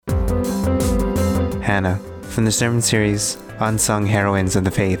Hannah from the sermon series Unsung, Heroines of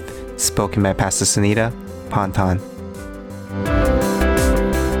the Faith, spoken by Pastor Sanetta, Ponton.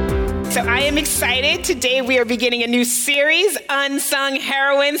 So I am excited. Today we are beginning a new series, Unsung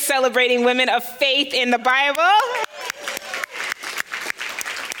Heroines, celebrating women of faith in the Bible.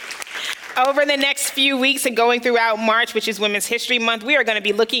 Over the next few weeks and going throughout March, which is Women's History Month, we are going to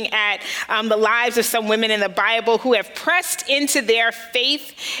be looking at the lives of some women in the Bible who have pressed into their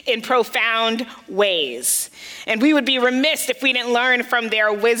faith in profound ways. And we would be remiss if we didn't learn from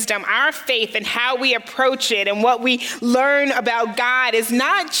their wisdom. Our faith and how we approach it and what we learn about God is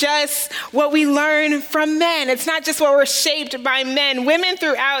not just what we learn from men. It's not just what we're shaped by men. Women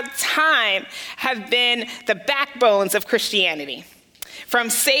throughout time have been the backbones of Christianity. From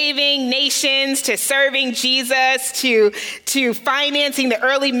saving nations to serving Jesus to financing the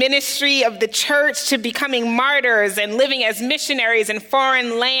early ministry of the church to becoming martyrs and living as missionaries in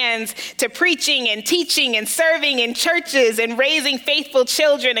foreign lands to preaching and teaching and serving in churches and raising faithful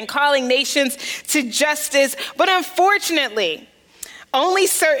children and calling nations to justice. But unfortunately, only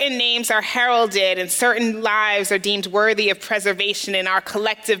certain names are heralded and certain lives are deemed worthy of preservation in our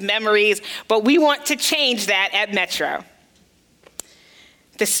collective memories. But we want to change that at Metro.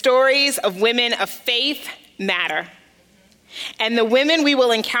 The stories of women of faith matter. And the women we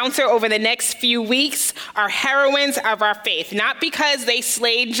will encounter over the next few weeks are heroines of our faith, not because they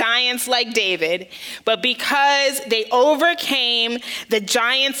slayed giants like David, but because they overcame the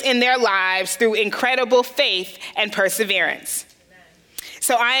giants in their lives through incredible faith and perseverance.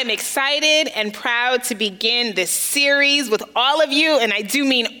 So I am excited and proud to begin this series with all of you, and I do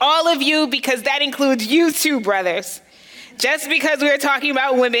mean all of you because that includes you too, brothers. Just because we are talking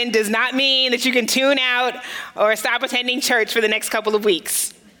about women does not mean that you can tune out or stop attending church for the next couple of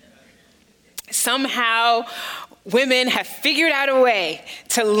weeks. Somehow, women have figured out a way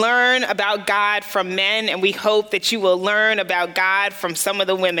to learn about God from men, and we hope that you will learn about God from some of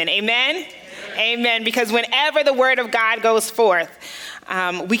the women. Amen? Amen. Because whenever the word of God goes forth,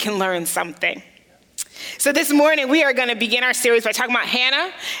 we can learn something. So this morning, we are going to begin our series by talking about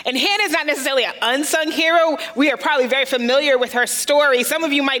Hannah. And Hannah is not necessarily an unsung hero. We are probably very familiar with her story. Some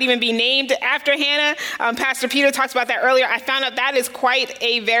of you might even be named after Hannah. Pastor Peter talked about that earlier. I found out that is quite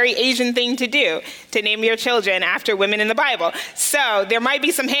a very Asian thing to do, to name your children after women in the Bible. So there might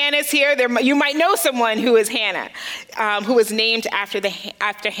be some Hannahs here. You might know someone who is Hannah, who was named after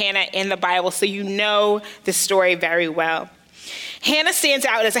Hannah in the Bible. So you know the story very well. Hannah stands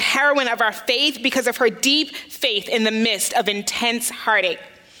out as a heroine of our faith because of her deep faith in the midst of intense heartache.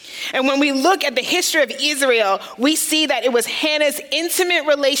 And when we look at the history of Israel, we see that it was Hannah's intimate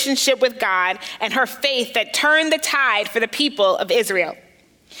relationship with God and her faith that turned the tide for the people of Israel.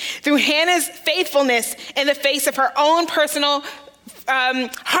 Through Hannah's faithfulness in the face of her own personal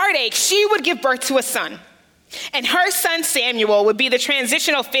heartache, she would give birth to a son. And her son Samuel would be the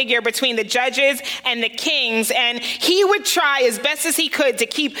transitional figure between the judges and the kings, and he would try as best as he could to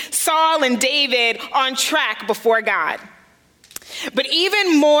keep Saul and David on track before God. But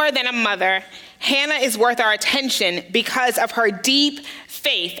even more than a mother, Hannah is worth our attention because of her deep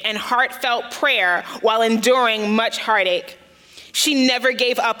faith and heartfelt prayer while enduring much heartache. She never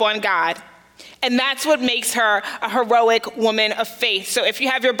gave up on God. And that's what makes her a heroic woman of faith. So if you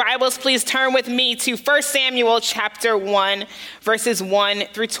have your Bibles, please turn with me to 1 Samuel chapter 1, verses 1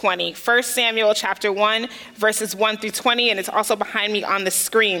 through 20. 1 Samuel chapter 1, verses 1 through 20, and it's also behind me on the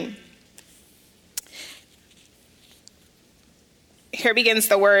screen. Here begins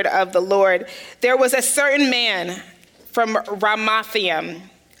the word of the Lord. There was a certain man from Ramathaim,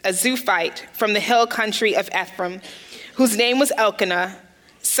 a Zuphite from the hill country of Ephraim, whose name was Elkanah,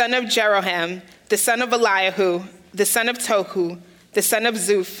 son of Jeroham, the son of Eliahu, the son of Tohu, the son of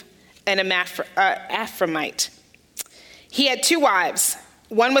Zuph, and an Ephraimite. He had two wives.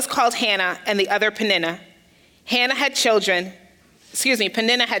 One was called Hannah and the other Peninnah. Peninnah had children,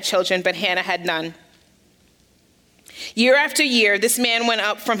 but Hannah had none. Year after year, this man went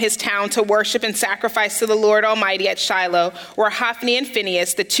up from his town to worship and sacrifice to the Lord Almighty at Shiloh, where Hophni and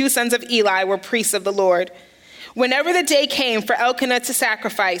Phinehas, the two sons of Eli, were priests of the Lord. Whenever the day came for Elkanah to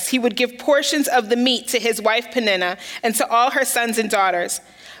sacrifice, he would give portions of the meat to his wife Peninnah and to all her sons and daughters.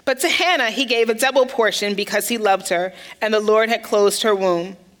 But to Hannah he gave a double portion because he loved her, and the Lord had closed her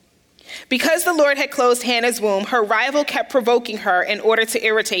womb. Because the Lord had closed Hannah's womb, her rival kept provoking her in order to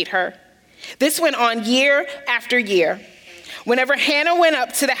irritate her. This went on year after year. Whenever Hannah went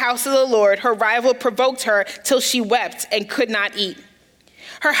up to the house of the Lord, her rival provoked her till she wept and could not eat.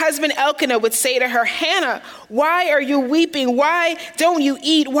 Her husband Elkanah would say to her, Hannah, why are you weeping? Why don't you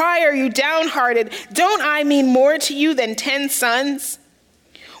eat? Why are you downhearted? Don't I mean more to you than 10 sons?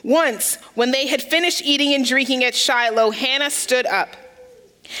 Once, when they had finished eating and drinking at Shiloh, Hannah stood up.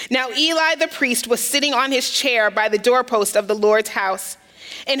 Now Eli the priest was sitting on his chair by the doorpost of the Lord's house.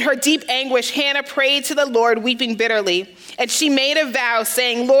 In her deep anguish, Hannah prayed to the Lord, weeping bitterly. And she made a vow,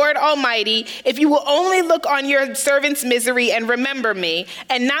 saying, Lord Almighty, if you will only look on your servant's misery and remember me,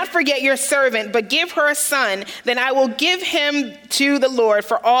 and not forget your servant, but give her a son, then I will give him to the Lord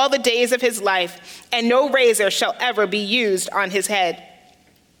for all the days of his life, and no razor shall ever be used on his head.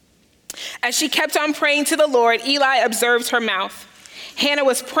 As she kept on praying to the Lord, Eli observed her mouth. Hannah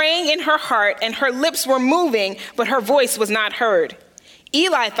was praying in her heart, and her lips were moving, but her voice was not heard.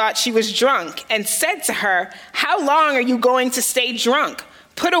 Eli thought she was drunk and said to her, how long are you going to stay drunk?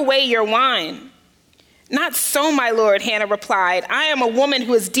 Put away your wine. Not so, my lord, Hannah replied. I am a woman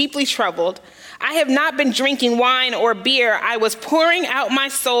who is deeply troubled. I have not been drinking wine or beer. I was pouring out my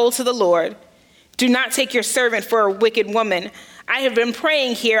soul to the Lord. Do not take your servant for a wicked woman. I have been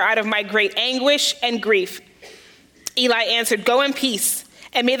praying here out of my great anguish and grief. Eli answered, go in peace,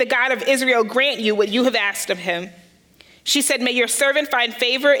 and may the God of Israel grant you what you have asked of him. She said, may your servant find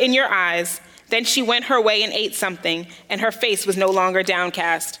favor in your eyes. Then she went her way and ate something, and her face was no longer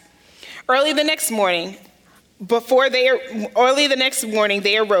downcast. Early the next morning, they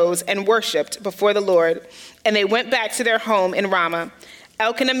arose and worshiped before the Lord, and they went back to their home in Ramah.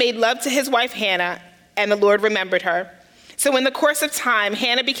 Elkanah made love to his wife Hannah, and the Lord remembered her. So in the course of time,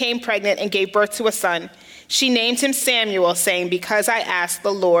 Hannah became pregnant and gave birth to a son. She named him Samuel, saying, because I asked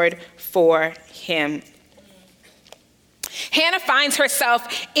the Lord for him. Hannah finds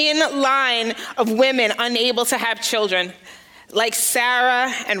herself in line of women unable to have children, like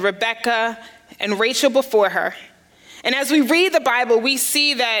Sarah and Rebecca and Rachel before her. And as we read the Bible, we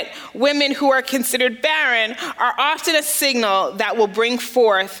see that women who are considered barren are often a signal that will bring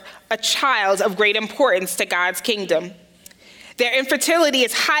forth a child of great importance to God's kingdom. Their infertility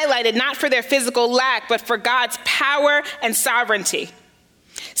is highlighted not for their physical lack, but for God's power and sovereignty.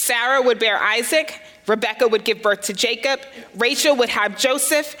 Sarah would bear Isaac, Rebecca would give birth to Jacob, Rachel would have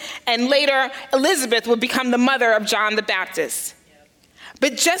Joseph, and later Elizabeth would become the mother of John the Baptist.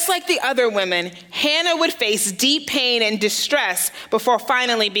 But just like the other women, Hannah would face deep pain and distress before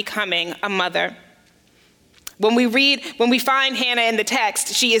finally becoming a mother. When we find Hannah in the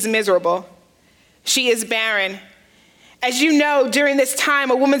text, she is miserable. She is barren. As you know, during this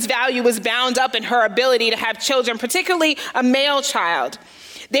time, a woman's value was bound up in her ability to have children, particularly a male child.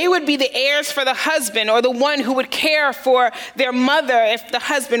 They would be the heirs for the husband, or the one who would care for their mother if the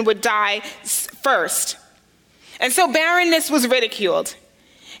husband would die first. And so barrenness was ridiculed.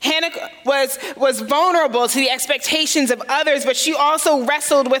 Hannah was vulnerable to the expectations of others, but she also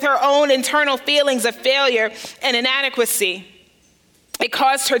wrestled with her own internal feelings of failure and inadequacy. It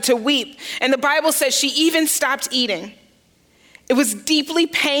caused her to weep, and the Bible says she even stopped eating. It was deeply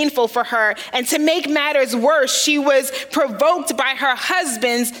painful for her, and to make matters worse, she was provoked by her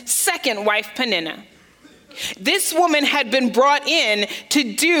husband's second wife, Peninnah. This woman had been brought in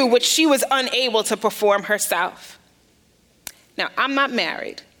to do what she was unable to perform herself. Now, I'm not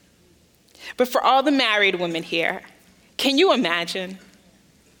married, but for all the married women here, can you imagine?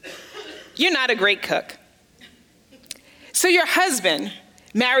 You're not a great cook. So your husband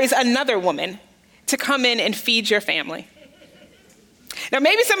marries another woman to come in and feed your family. Now,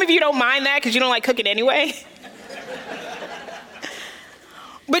 maybe some of you don't mind that because you don't like cooking anyway.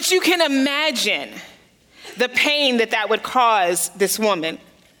 But you can imagine the pain that would cause this woman.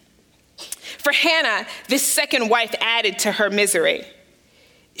 For Hannah, this second wife added to her misery.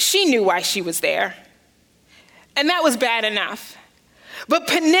 She knew why she was there, and that was bad enough. But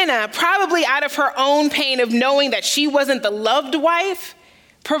Peninnah, probably out of her own pain of knowing that she wasn't the loved wife,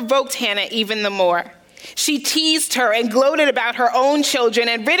 provoked Hannah even the more. She teased her and gloated about her own children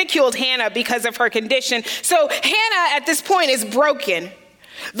and ridiculed Hannah because of her condition. So Hannah at this point is broken.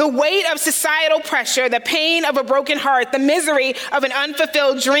 The weight of societal pressure, the pain of a broken heart, the misery of an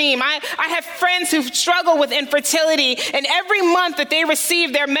unfulfilled dream. I have friends who struggle with infertility, and every month that they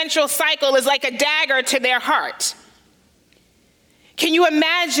receive their menstrual cycle is like a dagger to their heart. Can you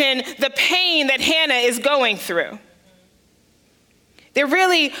imagine the pain that Hannah is going through? There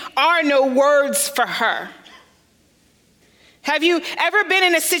really are no words for her. Have you ever been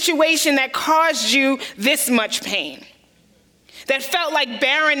in a situation that caused you this much pain? That felt like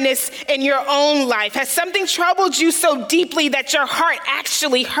barrenness in your own life? Has something troubled you so deeply that your heart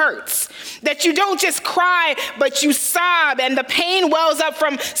actually hurts? That you don't just cry, but you sob, and the pain wells up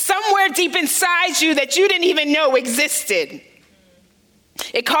from somewhere deep inside you that you didn't even know existed?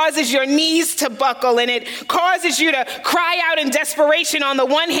 It causes your knees to buckle, and it causes you to cry out in desperation on the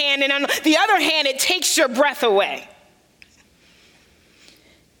one hand, and on the other hand, it takes your breath away.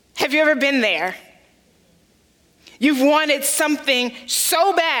 Have you ever been there? You've wanted something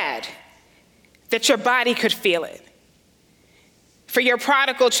so bad that your body could feel it. For your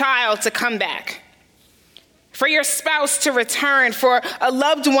prodigal child to come back. For your spouse to return, for a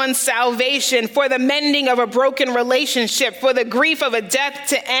loved one's salvation, for the mending of a broken relationship, for the grief of a death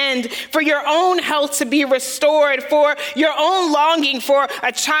to end, for your own health to be restored, for your own longing for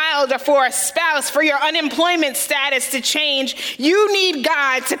a child or for a spouse, for your unemployment status to change. You need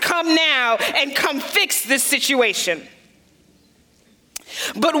God to come now and come fix this situation.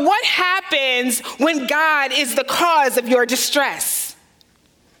 But what happens when God is the cause of your distress?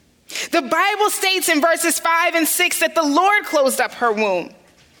 The Bible states in verses 5 and 6 that the Lord closed up her womb.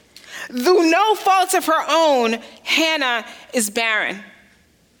 Through no fault of her own, Hannah is barren.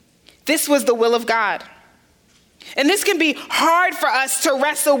 This was the will of God. And this can be hard for us to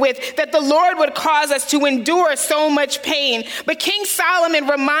wrestle with, that the Lord would cause us to endure so much pain. But King Solomon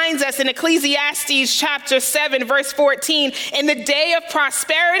reminds us in Ecclesiastes chapter 7, verse 14, in the day of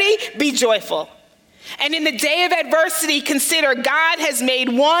prosperity, be joyful. And in the day of adversity, consider God has made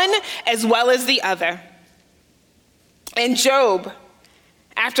one as well as the other. And Job,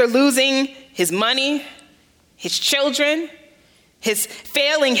 after losing his money, his children, his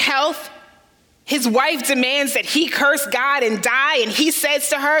failing health, his wife demands that he curse God and die. And he says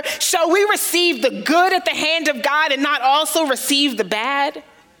to her, shall we receive the good at the hand of God and not also receive the bad?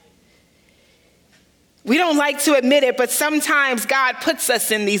 We don't like to admit it, but sometimes God puts us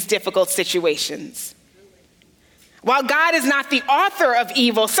in these difficult situations. While God is not the author of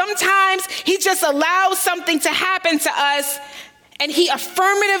evil, sometimes he just allows something to happen to us and he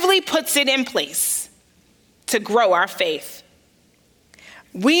affirmatively puts it in place to grow our faith.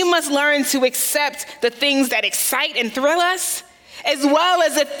 We must learn to accept the things that excite and thrill us, as well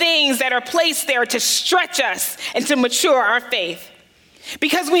as the things that are placed there to stretch us and to mature our faith.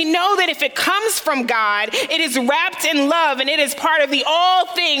 Because we know that if it comes from God, it is wrapped in love and it is part of the all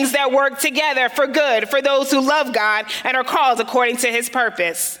things that work together for good for those who love God and are called according to his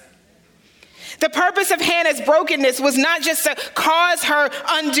purpose. The purpose of Hannah's brokenness was not just to cause her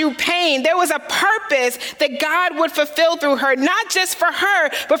undue pain. There was a purpose that God would fulfill through her, not just for her,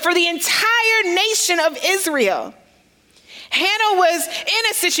 but for the entire nation of Israel. Hannah was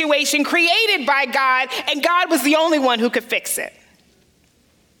in a situation created by God, and God was the only one who could fix it.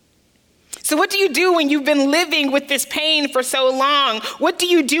 So what do you do when you've been living with this pain for so long? What do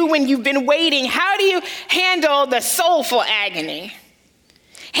you do when you've been waiting? How do you handle the soulful agony?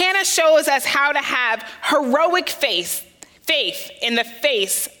 Hannah shows us how to have heroic faith in the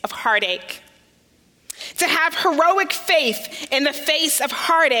face of heartache. To have heroic faith in the face of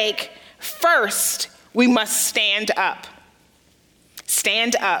heartache, first, we must stand up.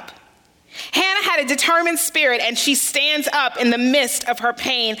 Stand up. Hannah had a determined spirit, and she stands up in the midst of her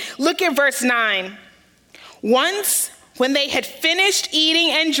pain. Look at verse 9. Once, when they had finished eating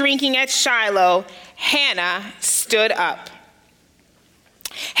and drinking at Shiloh, Hannah stood up.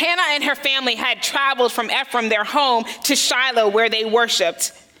 Hannah and her family had traveled from Ephraim, their home, to Shiloh, where they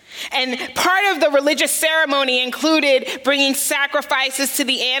worshiped. And part of the religious ceremony included bringing sacrifices to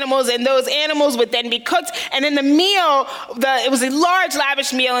the animals, and those animals would then be cooked. And then the meal, it was a large,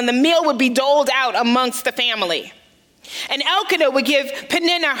 lavish meal, and the meal would be doled out amongst the family. And Elkanah would give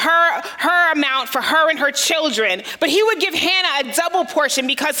Peninnah her amount for her and her children, but he would give Hannah a double portion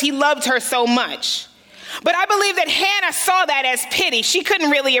because he loved her so much. But I believe that Hannah saw that as pity. She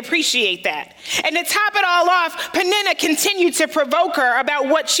couldn't really appreciate that. And to top it all off, Peninnah continued to provoke her about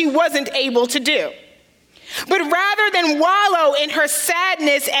what she wasn't able to do. But rather than wallow in her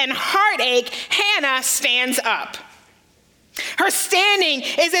sadness and heartache, Hannah stands up. Her standing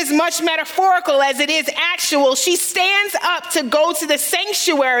is as much metaphorical as it is actual. She stands up to go to the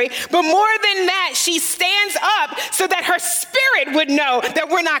sanctuary, but more than that, she stands up so that her spirit would know that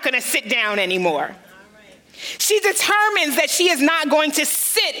we're not going to sit down anymore. She determines that she is not going to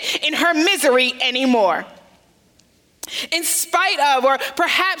sit in her misery anymore. In spite of, or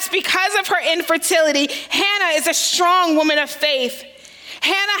perhaps because of her infertility, Hannah is a strong woman of faith.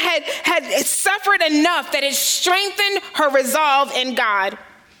 Hannah had suffered enough that it strengthened her resolve in God.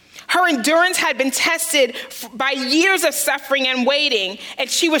 Her endurance had been tested by years of suffering and waiting, and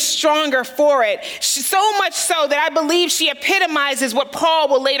she was stronger for it. So much so that I believe she epitomizes what Paul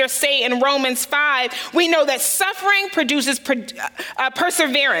will later say in Romans 5. We know that suffering produces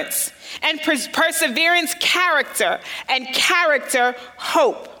perseverance, and perseverance character, and character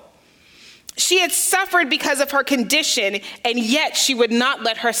hope. She had suffered because of her condition, and yet she would not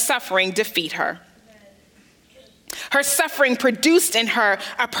let her suffering defeat her. Her suffering produced in her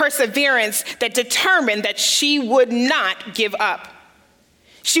a perseverance that determined that she would not give up.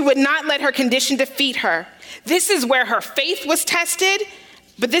 She would not let her condition defeat her. This is where her faith was tested,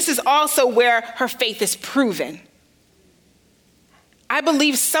 but this is also where her faith is proven. I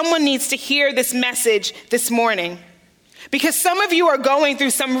believe someone needs to hear this message this morning because some of you are going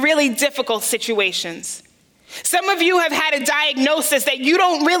through some really difficult situations. Some of you have had a diagnosis that you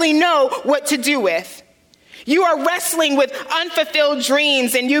don't really know what to do with. You are wrestling with unfulfilled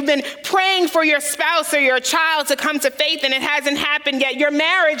dreams and you've been praying for your spouse or your child to come to faith and it hasn't happened yet. Your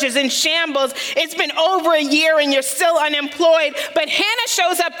marriage is in shambles. It's been over a year and you're still unemployed. But Hannah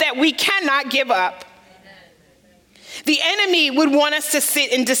shows up that we cannot give up. The enemy would want us to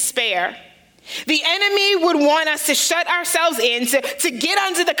sit in despair. The enemy would want us to shut ourselves in, to get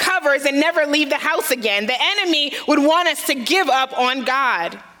under the covers and never leave the house again. The enemy would want us to give up on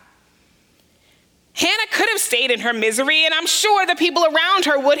God. Hannah could have stayed in her misery, and I'm sure the people around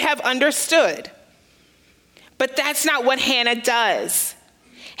her would have understood. But that's not what Hannah does.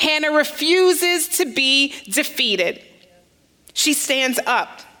 Hannah refuses to be defeated. She stands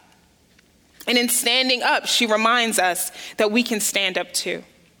up. And in standing up, she reminds us that we can stand up too.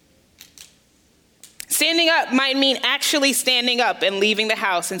 Standing up might mean actually standing up and leaving the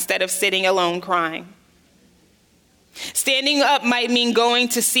house instead of sitting alone crying. Standing up might mean going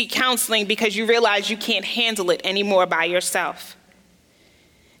to seek counseling because you realize you can't handle it anymore by yourself.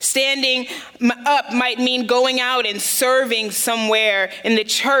 Standing up might mean going out and serving somewhere in the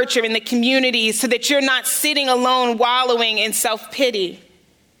church or in the community so that you're not sitting alone wallowing in self-pity.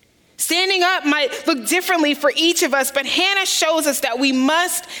 Standing up might look differently for each of us, but Hannah shows us that we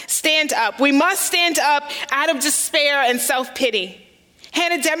must stand up. We must stand up out of despair and self-pity.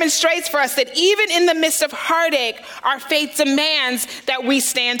 Hannah demonstrates for us that even in the midst of heartache, our faith demands that we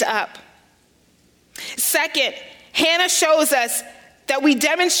stand up. Second, Hannah shows us that we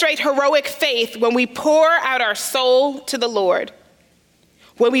demonstrate heroic faith when we pour out our soul to the Lord.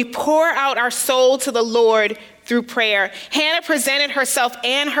 When we pour out our soul to the Lord through prayer. Hannah presented herself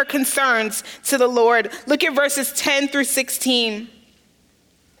and her concerns to the Lord. Look at verses 10 through 16.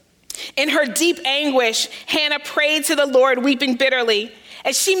 In her deep anguish, Hannah prayed to the Lord, weeping bitterly.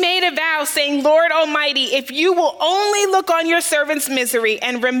 As she made a vow, saying, Lord Almighty, if you will only look on your servant's misery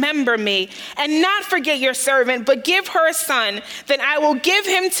and remember me, and not forget your servant, but give her a son, then I will give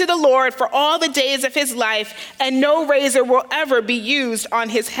him to the Lord for all the days of his life, and no razor will ever be used on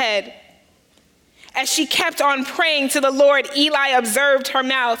his head. As she kept on praying to the Lord, Eli observed her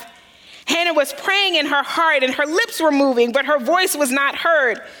mouth. Hannah was praying in her heart, and her lips were moving, but her voice was not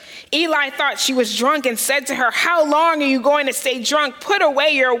heard. Eli thought she was drunk and said to her, how long are you going to stay drunk? Put away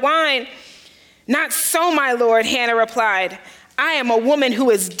your wine. Not so, my Lord, Hannah replied. I am a woman who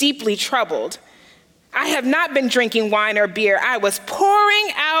is deeply troubled. I have not been drinking wine or beer. I was pouring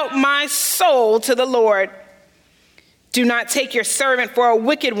out my soul to the Lord. Do not take your servant for a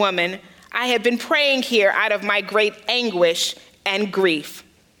wicked woman. I have been praying here out of my great anguish and grief.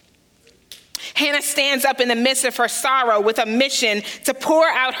 Hannah stands up in the midst of her sorrow with a mission to pour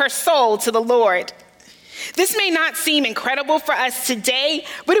out her soul to the Lord. This may not seem incredible for us today,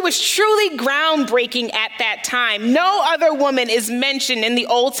 but it was truly groundbreaking at that time. No other woman is mentioned in the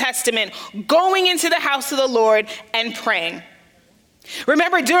Old Testament going into the house of the Lord and praying.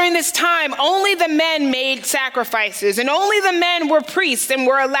 Remember, during this time, only the men made sacrifices, and only the men were priests and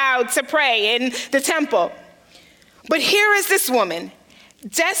were allowed to pray in the temple. But here is this woman,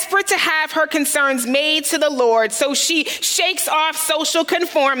 desperate to have her concerns made to the Lord, so she shakes off social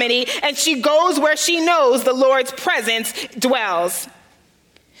conformity and she goes where she knows the Lord's presence dwells.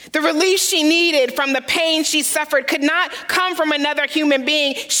 The relief she needed from the pain she suffered could not come from another human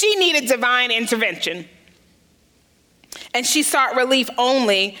being. She needed divine intervention. And she sought relief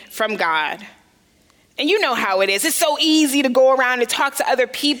only from God. And you know how it is. It's so easy to go around and talk to other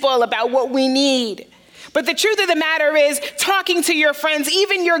people about what we need. But the truth of the matter is, talking to your friends,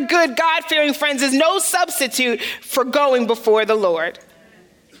 even your good God-fearing friends, is no substitute for going before the Lord.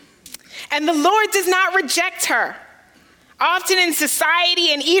 And the Lord does not reject her. Often in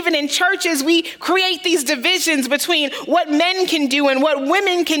society and even in churches, we create these divisions between what men can do and what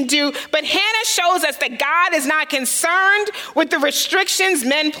women can do. But Hannah shows us that God is not concerned with the restrictions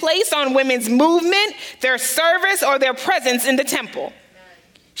men place on women's movement, their service, or their presence in the temple.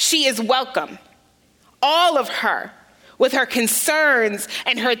 She is welcome. All of her, with her concerns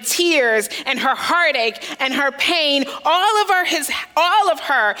and her tears and her heartache and her pain, all of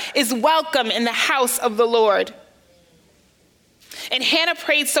her is welcome in the house of the Lord. And Hannah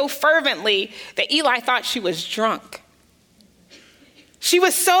prayed so fervently that Eli thought she was drunk. She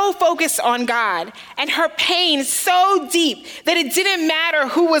was so focused on God and her pain so deep that it didn't matter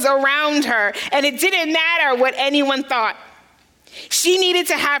who was around her and it didn't matter what anyone thought. She needed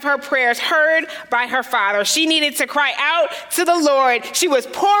to have her prayers heard by her father. She needed to cry out to the Lord. She was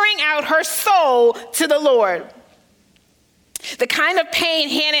pouring out her soul to the Lord. The kind of pain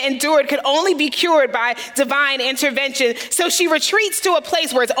Hannah endured could only be cured by divine intervention. So she retreats to a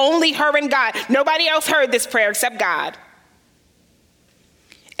place where it's only her and God. Nobody else heard this prayer except God.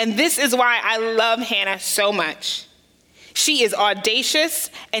 And this is why I love Hannah so much. She is audacious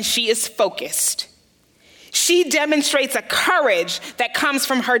and she is focused. She demonstrates a courage that comes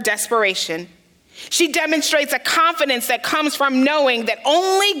from her desperation. She demonstrates a confidence that comes from knowing that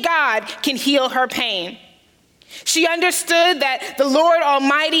only God can heal her pain. She understood that the Lord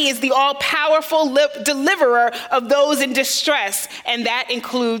Almighty is the all-powerful deliverer of those in distress, and that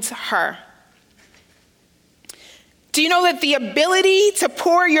includes her. Do you know that the ability to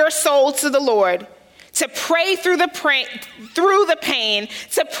pour your soul to the Lord, to pray through the pain,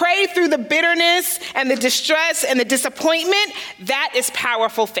 to pray through the bitterness and the distress and the disappointment, that is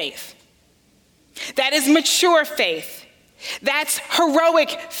powerful faith. That is mature faith. That's heroic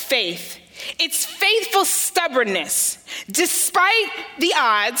faith. It's faithful stubbornness. Despite the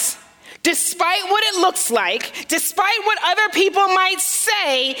odds, despite what it looks like, despite what other people might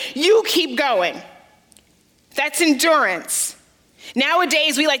say, you keep going. That's endurance.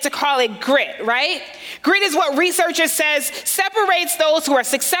 Nowadays, we like to call it grit, right? Grit is what researchers says separates those who are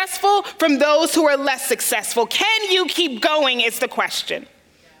successful from those who are less successful. Can you keep going is the question.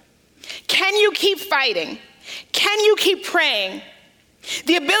 Can you keep fighting? Can you keep praying?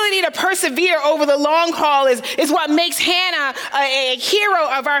 The ability to persevere over the long haul is what makes Hannah a hero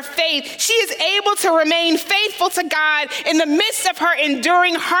of our faith. She is able to remain faithful to God in the midst of her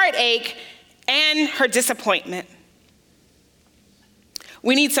enduring heartache and her disappointment.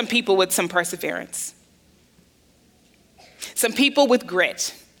 We need some people with some perseverance. Some people with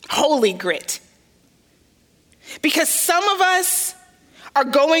grit, holy grit. Because some of us are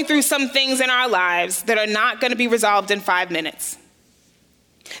going through some things in our lives that are not going to be resolved in 5 minutes.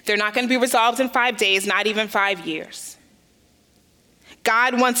 They're not going to be resolved in 5 days, not even 5 years.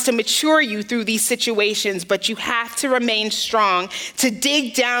 God wants to mature you through these situations, but you have to remain strong, to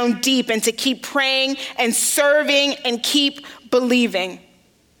dig down deep and to keep praying and serving and keep believing.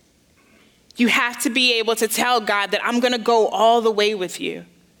 You have to be able to tell God that I'm going to go all the way with you.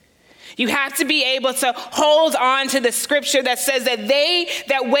 You have to be able to hold on to the scripture that says that they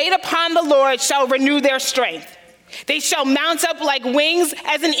that wait upon the Lord shall renew their strength. They shall mount up like wings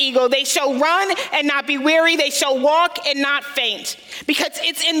as an eagle. They shall run and not be weary. They shall walk and not faint. Because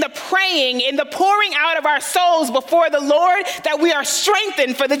it's in the praying, in the pouring out of our souls before the Lord that we are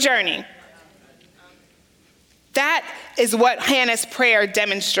strengthened for the journey. That is what Hannah's prayer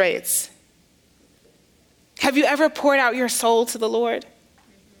demonstrates. Have you ever poured out your soul to the Lord?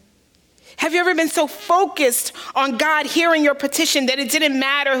 Have you ever been so focused on God hearing your petition that it didn't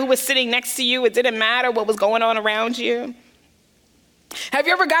matter who was sitting next to you? It didn't matter what was going on around you? Have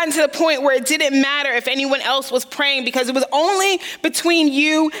you ever gotten to the point where it didn't matter if anyone else was praying because it was only between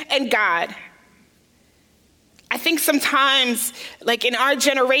you and God? I think sometimes, like in our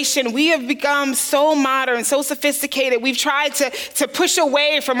generation, we have become so modern, so sophisticated. We've tried to push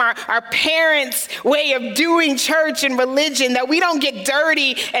away from our parents' way of doing church and religion, that we don't get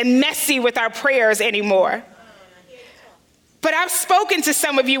dirty and messy with our prayers anymore. But I've spoken to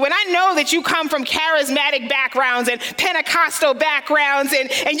some of you, and I know that you come from charismatic backgrounds and Pentecostal backgrounds,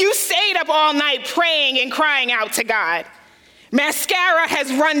 and you stayed up all night praying and crying out to God. Mascara has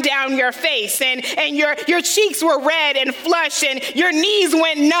run down your face, and your cheeks were red and flushed, and your knees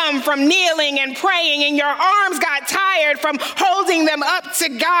went numb from kneeling and praying, and your arms got tired from holding them up to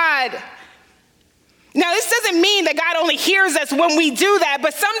God. Now, this doesn't mean that God only hears us when we do that,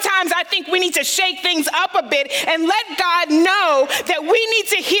 but sometimes I think we need to shake things up a bit and let God know that we need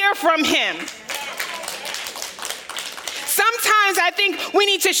to hear from him. Sometimes I think we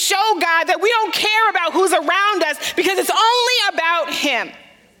need to show God that we don't care about who's around us because it's only about him.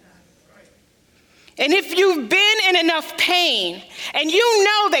 And if you've been in enough pain and you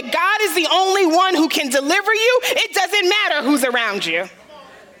know that God is the only one who can deliver you, it doesn't matter who's around you.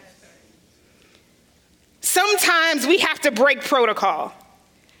 Sometimes we have to break protocol.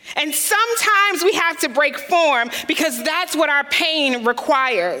 And sometimes we have to break form because that's what our pain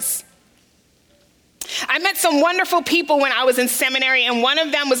requires. I met some wonderful people when I was in seminary, and one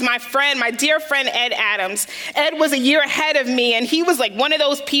of them was my friend, my dear friend, Ed Adams. Ed was a year ahead of me, and he was like one of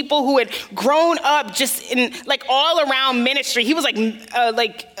those people who had grown up just in like all around ministry. He was like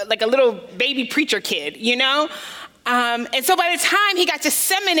a little baby preacher kid, you know? And so by the time he got to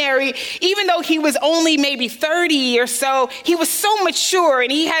seminary, even though he was only maybe 30 or so, he was so mature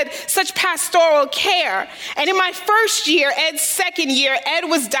and he had such pastoral care. And in my first year, Ed's second year, Ed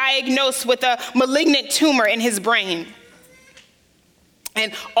was diagnosed with a malignant tumor in his brain.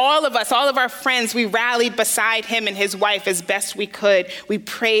 And all of our friends, we rallied beside him and his wife as best we could. We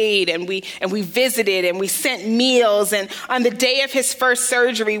prayed and we visited and we sent meals. And on the day of his first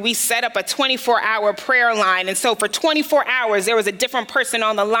surgery, we set up a 24-hour prayer line. And so for 24 hours, there was a different person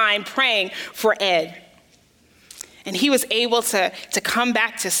on the line praying for Ed. And he was able to come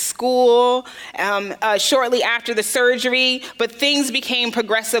back to school shortly after the surgery, but things became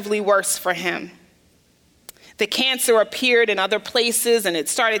progressively worse for him. The cancer appeared in other places and it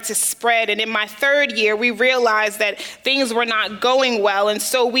started to spread. And in my third year, we realized that things were not going well. And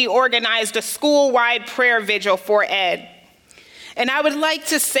so we organized a school-wide prayer vigil for Ed. And I would like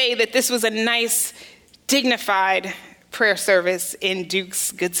to say that this was a nice, dignified prayer service in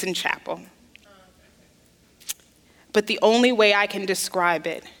Duke's Goodson Chapel. But the only way I can describe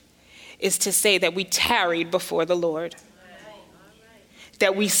it is to say that we tarried before the Lord.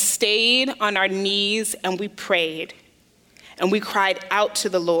 That we stayed on our knees and we prayed and we cried out to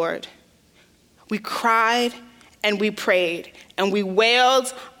the Lord. We cried and we prayed and we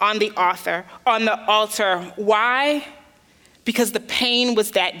wailed on the altar. Why? Because the pain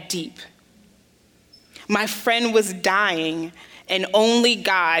was that deep. My friend was dying and only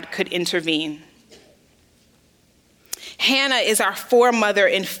God could intervene. Hannah is our foremother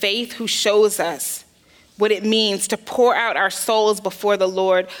in faith who shows us what it means to pour out our souls before the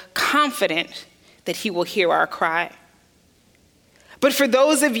Lord, confident that he will hear our cry. But for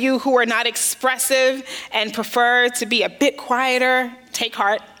those of you who are not expressive and prefer to be a bit quieter, take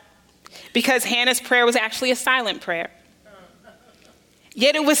heart, because Hannah's prayer was actually a silent prayer.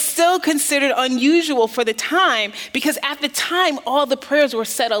 Yet it was still considered unusual for the time, because at the time, all the prayers were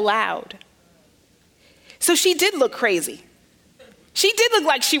said aloud. So she did look crazy. She did look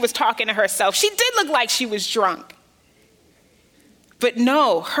like she was talking to herself. She did look like she was drunk. But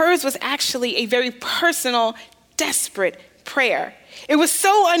no, hers was actually a very personal, desperate prayer. It was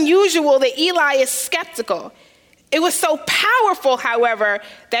so unusual that Eli is skeptical. It was so powerful, however,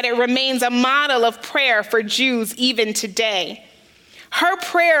 that it remains a model of prayer for Jews even today. Her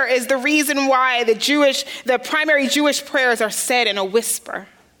prayer is the reason why the primary Jewish prayers are said in a whisper.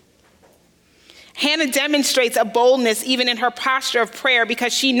 Hannah demonstrates a boldness even in her posture of prayer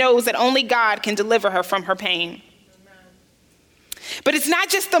because she knows that only God can deliver her from her pain. But it's not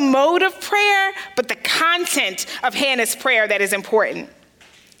just the mode of prayer, but the content of Hannah's prayer that is important.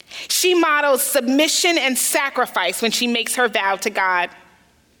 She models submission and sacrifice when she makes her vow to God.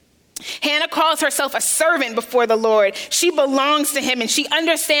 Hannah calls herself a servant before the Lord. She belongs to him and she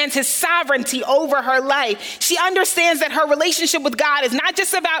understands his sovereignty over her life. She understands that her relationship with God is not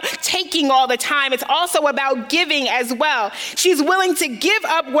just about taking all the time, it's also about giving as well. She's willing to give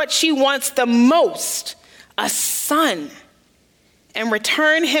up what she wants the most, a son, and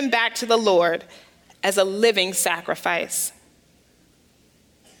return him back to the Lord as a living sacrifice.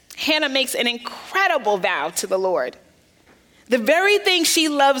 Hannah makes an incredible vow to the Lord. The very thing she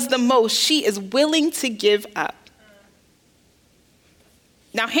loves the most, she is willing to give up.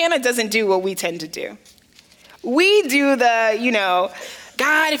 Now, Hannah doesn't do what we tend to do. We do the,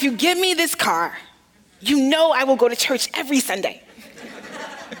 God, if you give me this car, I will go to church every Sunday.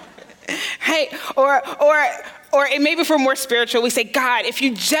 Right? Or maybe if we're more spiritual, we say, God, if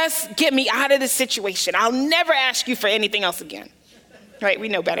you just get me out of this situation, I'll never ask you for anything else again. Right? We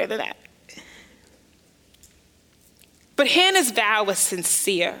know better than that. But Hannah's vow was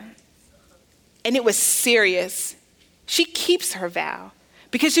sincere, and it was serious. She keeps her vow.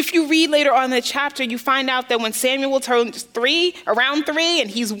 Because if you read later on in the chapter, you find out that when Samuel turns around 3,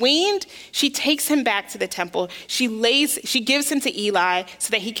 and he's weaned, she takes him back to the temple. She gives him to Eli so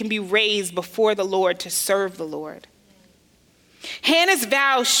that he can be raised before the Lord to serve the Lord. Hannah's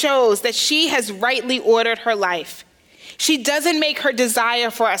vow shows that she has rightly ordered her life. She doesn't make her desire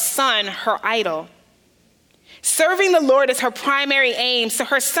for a son her idol. Serving the Lord is her primary aim, so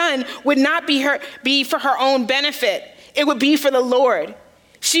her son would not be for her own benefit. It would be for the Lord.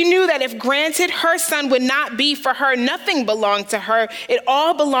 She knew that if granted, her son would not be for her. Nothing belonged to her. It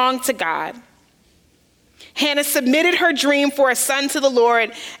all belonged to God. Hannah submitted her dream for a son to the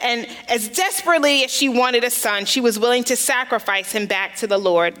Lord, and as desperately as she wanted a son, she was willing to sacrifice him back to the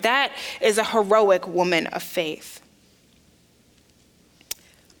Lord. That is a heroic woman of faith.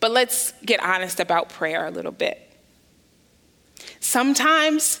 But let's get honest about prayer a little bit.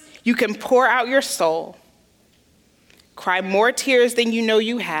 Sometimes you can pour out your soul, cry more tears than you know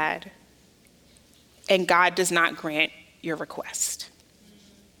you had, and God does not grant your request.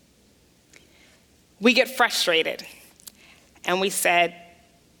 We get frustrated and we said,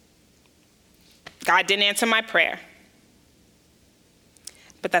 God didn't answer my prayer.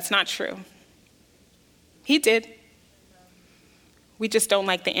 But that's not true. He did. We just don't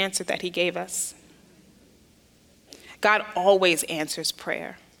like the answer that he gave us. God always answers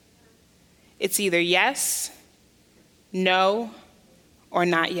prayer. It's either yes, no, or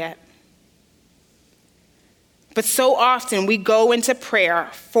not yet. But so often we go into prayer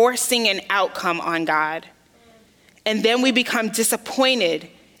forcing an outcome on God, and then we become disappointed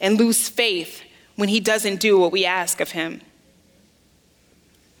and lose faith when he doesn't do what we ask of him.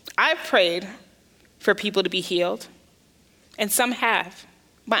 I've prayed for people to be healed, and some have.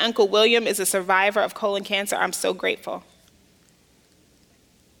 My Uncle William is a survivor of colon cancer. I'm so grateful.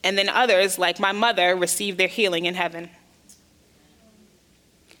 And then others, like my mother, received their healing in heaven.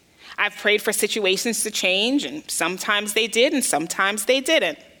 I've prayed for situations to change, and sometimes they did, and sometimes they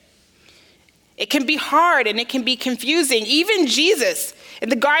didn't. It can be hard, and it can be confusing. Even Jesus, in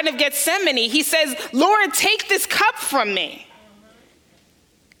the Garden of Gethsemane, he says, Lord, take this cup from me.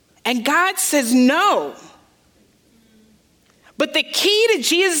 And God says no. But the key to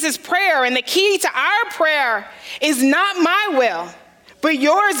Jesus' prayer and the key to our prayer is not my will, but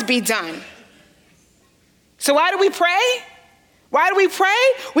yours be done. So why do we pray? Why do we pray?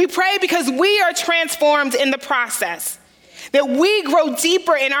 We pray because we are transformed in the process, that we grow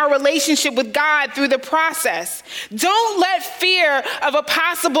deeper in our relationship with God through the process. Don't let fear of a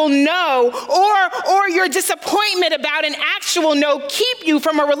possible no or your disappointment about an actual no keep you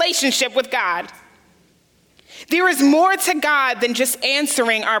from a relationship with God. There is more to God than just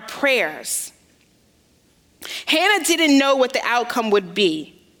answering our prayers. Hannah didn't know what the outcome would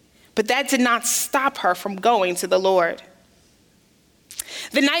be, but that did not stop her from going to the Lord.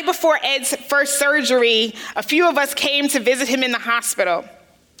 The night before Ed's first surgery, a few of us came to visit him in the hospital.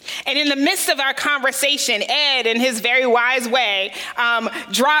 And in the midst of our conversation, Ed, in his very wise way,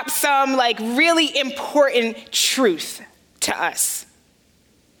 dropped some really important truth to us.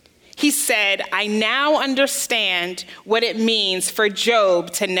 He said, I now understand what it means for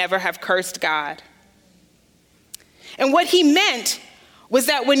Job to never have cursed God. And what he meant was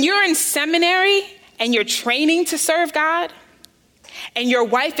that when you're in seminary and you're training to serve God, and your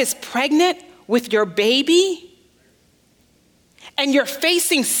wife is pregnant with your baby, and you're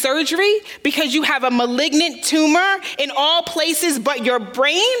facing surgery because you have a malignant tumor in all places but your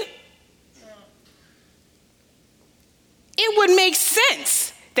brain, it would make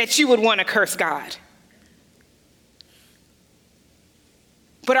sense that you would want to curse God.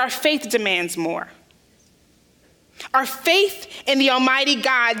 But our faith demands more. Our faith in the Almighty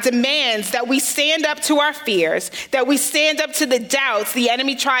God demands that we stand up to our fears, that we stand up to the doubts the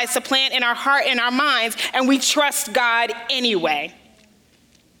enemy tries to plant in our heart and our minds, and we trust God anyway.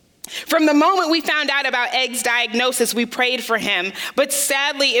 From the moment we found out about Ed's diagnosis, we prayed for him, but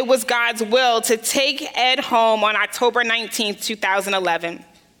sadly it was God's will to take Ed home on October 19th, 2011.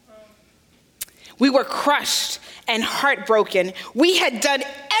 We were crushed and heartbroken. We had done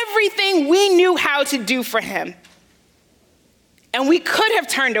everything we knew how to do for him. And we could have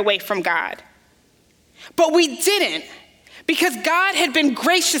turned away from God. But we didn't, because God had been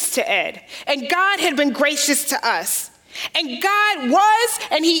gracious to Ed, and God had been gracious to us. And God was,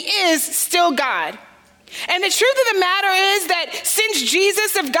 and he is still God. And the truth of the matter is that since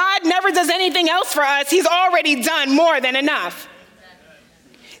Jesus, if God never does anything else for us, he's already done more than enough.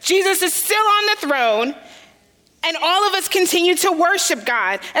 Jesus is still on the throne, and all of us continue to worship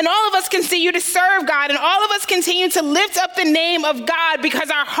God, and all of us continue to serve God, and all of us continue to lift up the name of God, because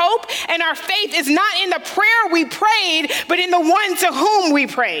our hope and our faith is not in the prayer we prayed, but in the one to whom we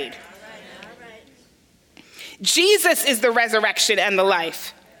prayed. All right. Jesus is the resurrection and the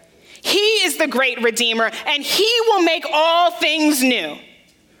life. He is the great Redeemer, and he will make all things new.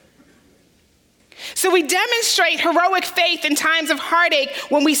 So we demonstrate heroic faith in times of heartache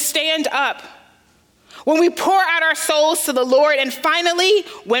when we stand up, when we pour out our souls to the Lord, and finally,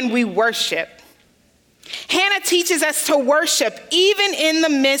 when we worship. Hannah teaches us to worship even in the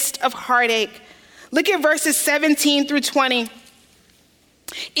midst of heartache. Look at verses 17 through 20.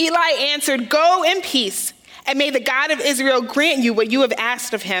 Eli answered, "Go in peace, and may the God of Israel grant you what you have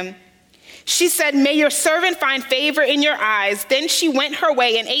asked of him." She said, "May your servant find favor in your eyes." Then she went her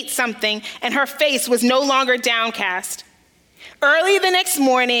way and ate something, and her face was no longer downcast. Early the next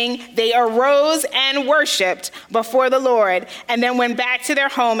morning, they arose and worshiped before the Lord, and then went back to their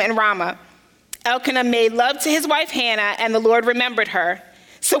home in Ramah. Elkanah made love to his wife Hannah, and the Lord remembered her.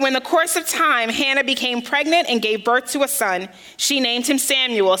 So when the course of time, Hannah became pregnant and gave birth to a son, she named him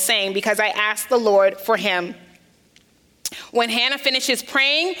Samuel, saying, because I asked the Lord for him. When Hannah finishes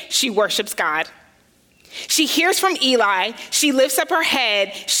praying, she worships God. She hears from Eli, she lifts up her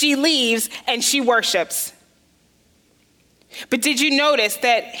head, she leaves, and she worships. But did you notice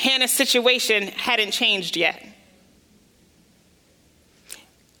that Hannah's situation hadn't changed yet?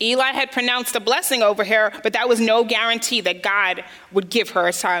 Eli had pronounced a blessing over her, but that was no guarantee that God would give her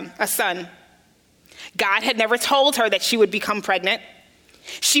a son. God had never told her that she would become pregnant.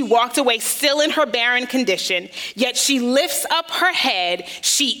 She walked away still in her barren condition, yet she lifts up her head,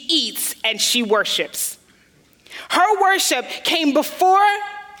 she eats, and she worships. Her worship came before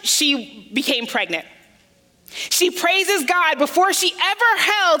she became pregnant. She praises God before she ever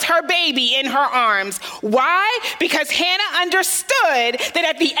held her baby in her arms. Why? Because Hannah understood that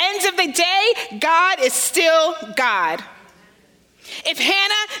at the end of the day, God is still God. If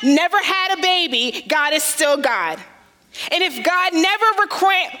Hannah never had a baby, God is still God. And if God never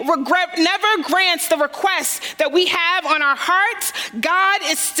grants the requests that we have on our hearts, God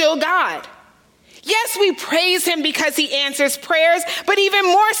is still God. Yes, we praise him because he answers prayers, but even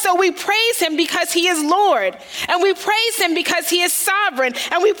more so, we praise him because he is Lord. And we praise him because he is sovereign.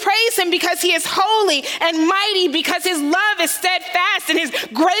 And we praise him because he is holy and mighty, because his love is steadfast and his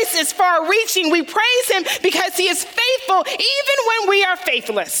grace is far-reaching. We praise him because he is faithful even when we are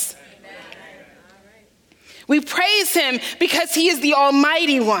faithless. We praise him because he is the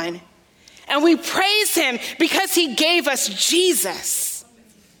Almighty One. And we praise him because he gave us Jesus.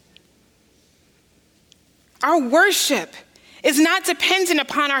 Our worship is not dependent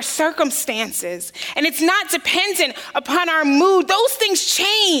upon our circumstances, and it's not dependent upon our mood. Those things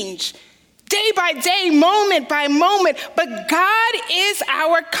change day by day, moment by moment, but God is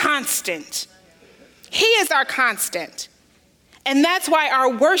our constant. He is our constant. And that's why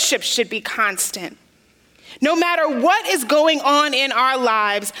our worship should be constant. No matter what is going on in our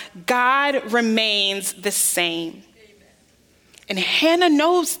lives, God remains the same. And Hannah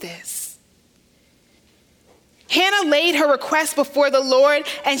knows this. Hannah laid her request before the Lord,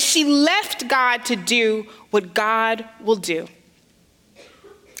 and she left God to do what God will do.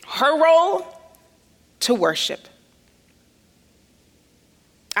 Her role, to worship.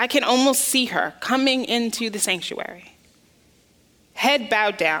 I can almost see her coming into the sanctuary, head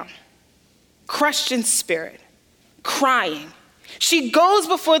bowed down, crushed in spirit, crying. She goes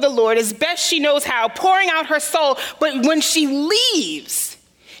before the Lord as best she knows how, pouring out her soul, but when she leaves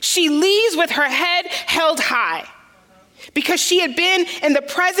with her head held high. Because she had been in the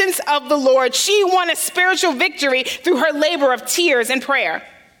presence of the Lord, she won a spiritual victory through her labor of tears and prayer.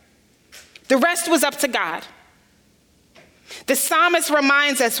 The rest was up to God. The psalmist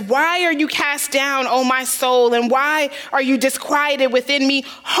reminds us, why are you cast down, O my soul, and why are you disquieted within me?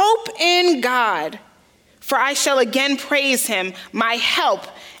 Hope in God, for I shall again praise him, my help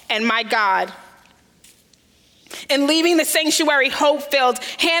and my God. In leaving the sanctuary hope-filled,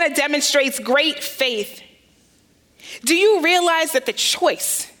 Hannah demonstrates great faith. Do you realize that the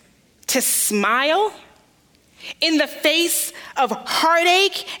choice to smile in the face of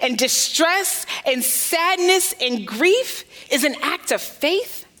heartache and distress and sadness and grief is an act of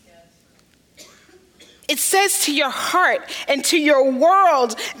faith? It says to your heart and to your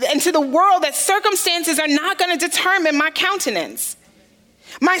world and to the world that circumstances are not going to determine my countenance.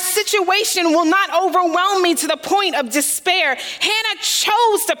 My situation will not overwhelm me to the point of despair. Hannah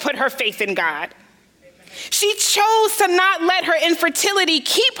chose to put her faith in God. She chose to not let her infertility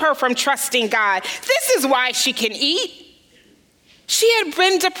keep her from trusting God. This is why she can eat. She had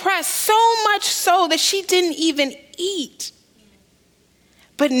been depressed so much so that she didn't even eat.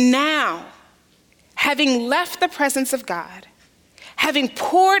 But now, having left the presence of God, having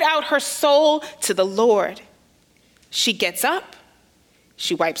poured out her soul to the Lord, she gets up.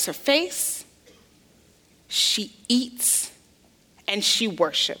 She wipes her face, she eats, and she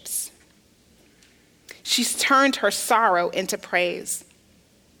worships. She's turned her sorrow into praise.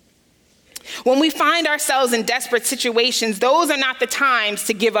 When we find ourselves in desperate situations, those are not the times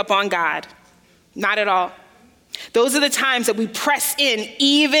to give up on God. Not at all. Those are the times that we press in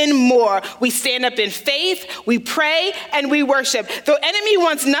even more. We stand up in faith, we pray, and we worship. The enemy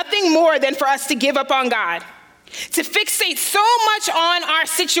wants nothing more than for us to give up on God. To fixate so much on our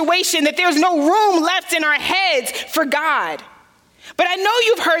situation that there's no room left in our heads for God. But I know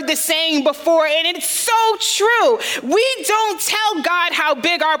you've heard this saying before, and it's so true. We don't tell God how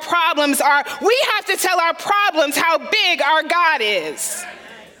big our problems are. We have to tell our problems how big our God is.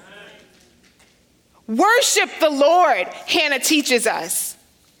 Worship the Lord, Hannah teaches us.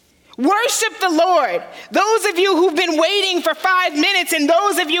 Worship the Lord. Those of you who've been waiting for 5 minutes and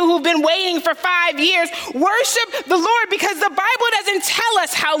those of you who've been waiting for 5 years, worship the Lord, because the Bible doesn't tell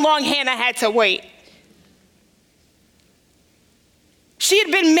us how long Hannah had to wait. She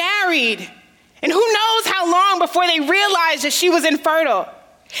had been married, and who knows how long before they realized that she was infertile.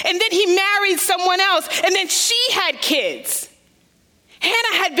 And then he married someone else, and then she had kids.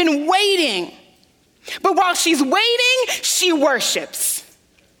 Hannah had been waiting. But while she's waiting, she worships.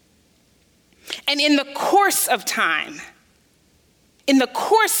 And in the course of time,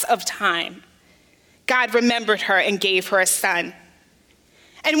 God remembered her and gave her a son.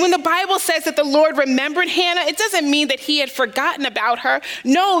 And when the Bible says that the Lord remembered Hannah, it doesn't mean that he had forgotten about her.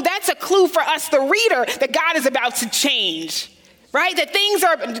 No, that's a clue for us, the reader, that God is about to change, right?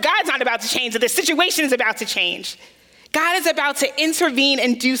 God's not about to change, that the situation is about to change. God is about to intervene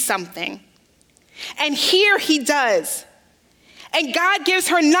and do something. And here he does. And God gives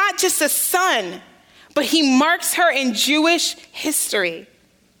her not just a son, but he marks her in Jewish history.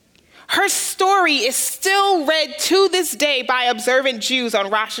 Her story is still read to this day by observant Jews on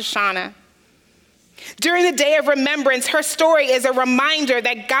Rosh Hashanah. During the Day of Remembrance, her story is a reminder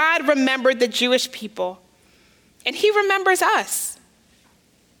that God remembered the Jewish people, and he remembers us.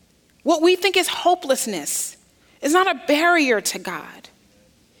 What we think is hopelessness is not a barrier to God.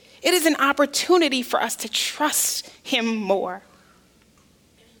 It is an opportunity for us to trust him more.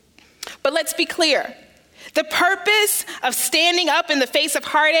 But let's be clear. The purpose of standing up in the face of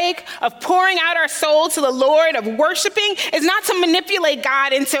heartache, of pouring out our soul to the Lord, of worshiping, is not to manipulate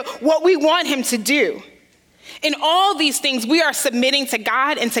God into what we want him to do. In all these things, we are submitting to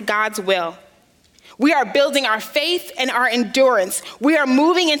God and to God's will. We are building our faith and our endurance. We are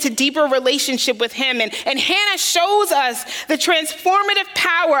moving into deeper relationship with him. And Hannah shows us the transformative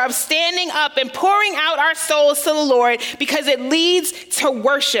power of standing up and pouring out our souls to the Lord, because it leads to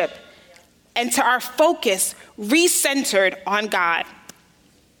worship and to our focus recentered on God.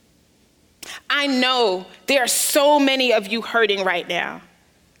 I know there are so many of you hurting right now,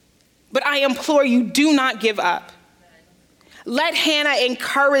 but I implore you, do not give up. Let Hannah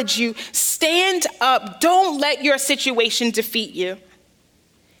encourage you. Stand up. Don't let your situation defeat you.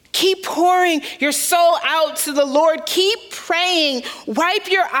 Keep pouring your soul out to the Lord. Keep praying. Wipe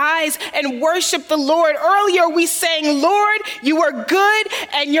your eyes and worship the Lord. Earlier we sang, Lord, you are good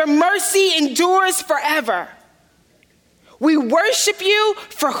and your mercy endures forever. We worship you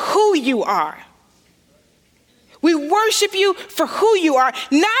for who you are. We worship you for who you are,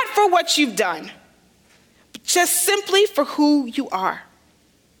 not for what you've done, but just simply for who you are.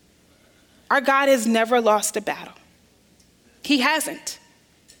 Our God has never lost a battle. He hasn't.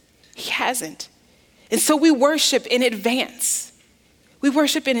 He hasn't. And so we worship in advance. We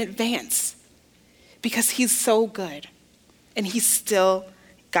worship in advance because he's so good and he's still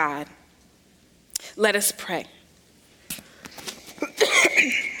God. Let us pray.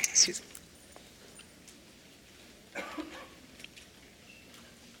 Excuse me.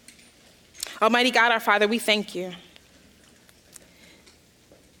 Almighty God, our Father, we thank you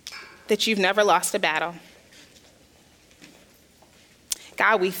that you've never lost a battle.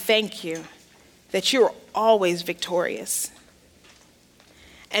 God, we thank you that you're always victorious.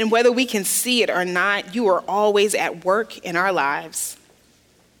 And whether we can see it or not, you are always at work in our lives.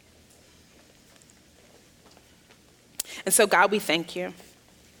 And so, God, we thank you.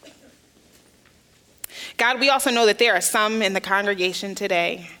 God, we also know that there are some in the congregation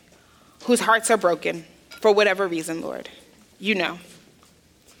today whose hearts are broken for whatever reason, Lord. You know.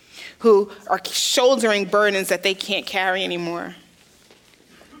 Who are shouldering burdens that they can't carry anymore.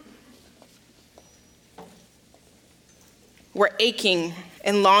 Where aching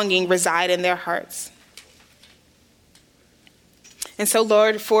and longing reside in their hearts. And so,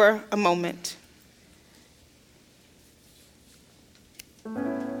 Lord, for a moment,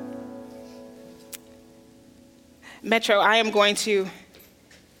 Metro, I am going to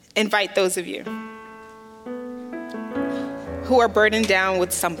invite those of you who are burdened down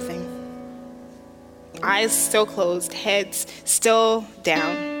with something. Eyes still closed, heads still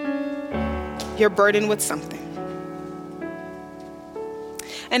down. You're burdened with something.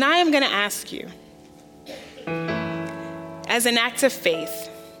 And I am going to ask you, as an act of faith,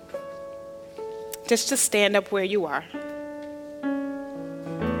 just to stand up where you are.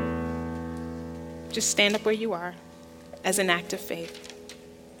 Just stand up where you are as an act of faith.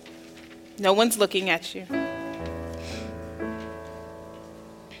 No one's looking at you.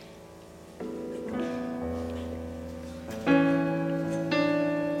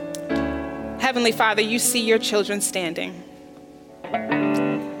 Heavenly Father, you see your children standing.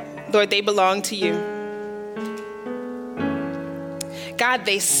 Lord, they belong to you. God,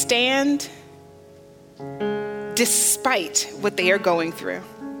 they stand despite what they are going through.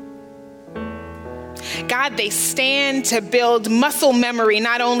 God, they stand to build muscle memory,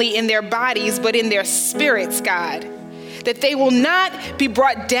 not only in their bodies, but in their spirits, God, that they will not be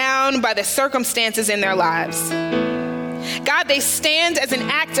brought down by the circumstances in their lives. God, they stand as an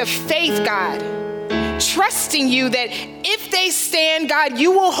act of faith, God, trusting you that if they stand, God,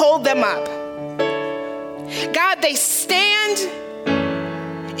 you will hold them up. God, they stand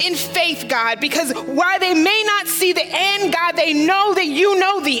in faith, God, because while they may not see the end, God, they know that you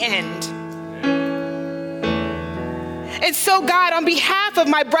know the end. And so, God, on behalf of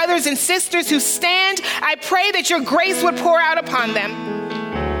my brothers and sisters who stand, I pray that your grace would pour out upon them.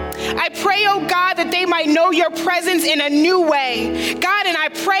 I pray, oh God, that they might know your presence in a new way. God, and I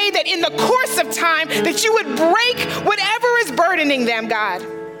pray that in the course of time, that you would break whatever is burdening them, God.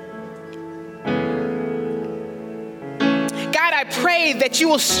 God, I pray that you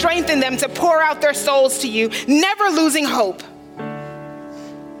will strengthen them to pour out their souls to you, never losing hope.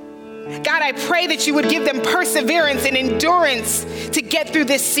 God, I pray that you would give them perseverance and endurance to get through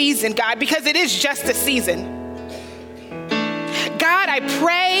this season, God, because it is just a season. God, I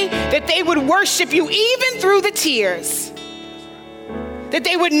pray that they would worship you even through the tears, that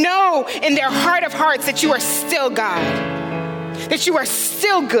they would know in their heart of hearts that you are still God, that you are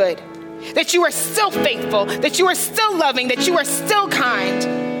still good, that you are still faithful, that you are still loving, that you are still kind.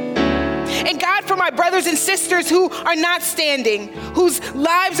 And God, for my brothers and sisters who are not standing, whose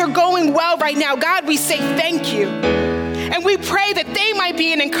lives are going well right now, God, we say thank you. And we pray that they might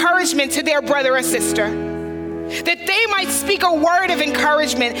be an encouragement to their brother or sister, that they might speak a word of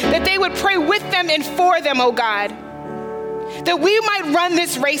encouragement, that they would pray with them and for them, oh God, that we might run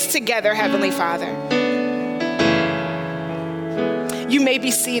this race together, Heavenly Father. You may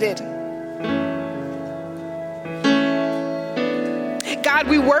be seated. God,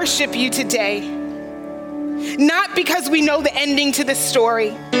 we worship you today, not because we know the ending to the story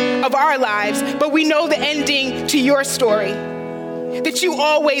of our lives, but we know the ending to your story, that you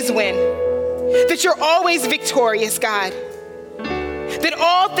always win, that you're always victorious, God, that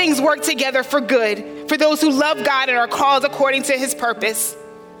all things work together for good for those who love God and are called according to his purpose.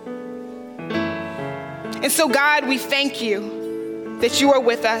 And so, God, we thank you that you are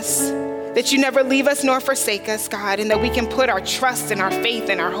with us, that you never leave us nor forsake us, God, and that we can put our trust and our faith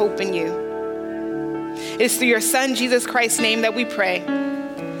and our hope in you. It is through your Son, Jesus Christ's name, that we pray.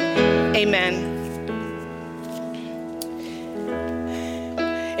 Amen.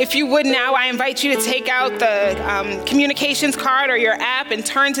 If you would now, I invite you to take out the communications card or your app and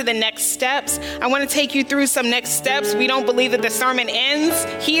turn to the next steps. I want to take you through some next steps. We don't believe that the sermon ends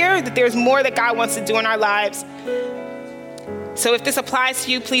here, that there's more that God wants to do in our lives. So if this applies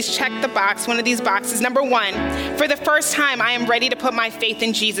to you, please check the box, one of these boxes. Number 1, for the first time, I am ready to put my faith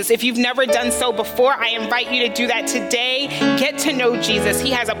in Jesus. If you've never done so before, I invite you to do that today. Get to know Jesus.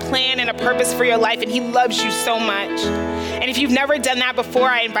 He has a plan and a purpose for your life, and he loves you so much. And if you've never done that before,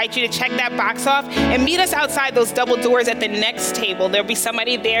 I invite you to check that box off and meet us outside those double doors at the next table. There'll be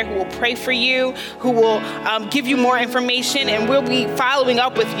somebody there who will pray for you, who will give you more information, and we'll be following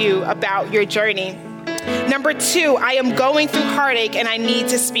up with you about your journey. Number 2, I am going through heartache and I need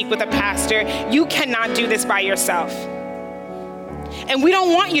to speak with a pastor. You cannot do this by yourself. And we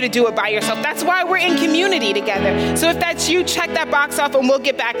don't want you to do it by yourself. That's why we're in community together. So if that's you, check that box off and we'll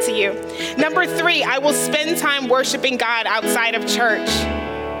get back to you. Number 3, I will spend time worshiping God outside of church.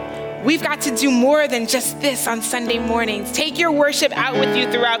 We've got to do more than just this on Sunday mornings. Take your worship out with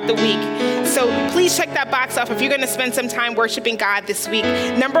you throughout the week. So please check that box off if you're going to spend some time worshiping God this week.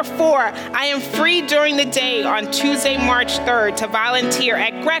 Number 4, I am free during the day on Tuesday, March 3rd to volunteer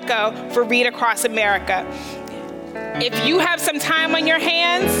at Greco for Read Across America. If you have some time on your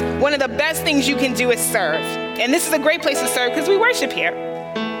hands, one of the best things you can do is serve. And this is a great place to serve because we worship here.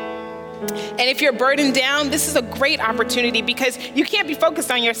 And if you're burdened down, this is a great opportunity because you can't be focused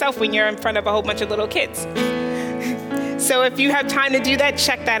on yourself when you're in front of a whole bunch of little kids. So if you have time to do that,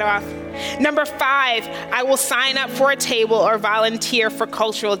 check that off. Number 5, I will sign up for a table or volunteer for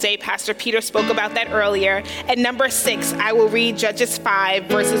Cultural Day. Pastor Peter spoke about that earlier. And number 6, I will read Judges 5,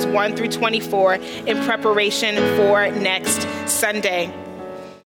 verses 1 through 24 in preparation for next Sunday.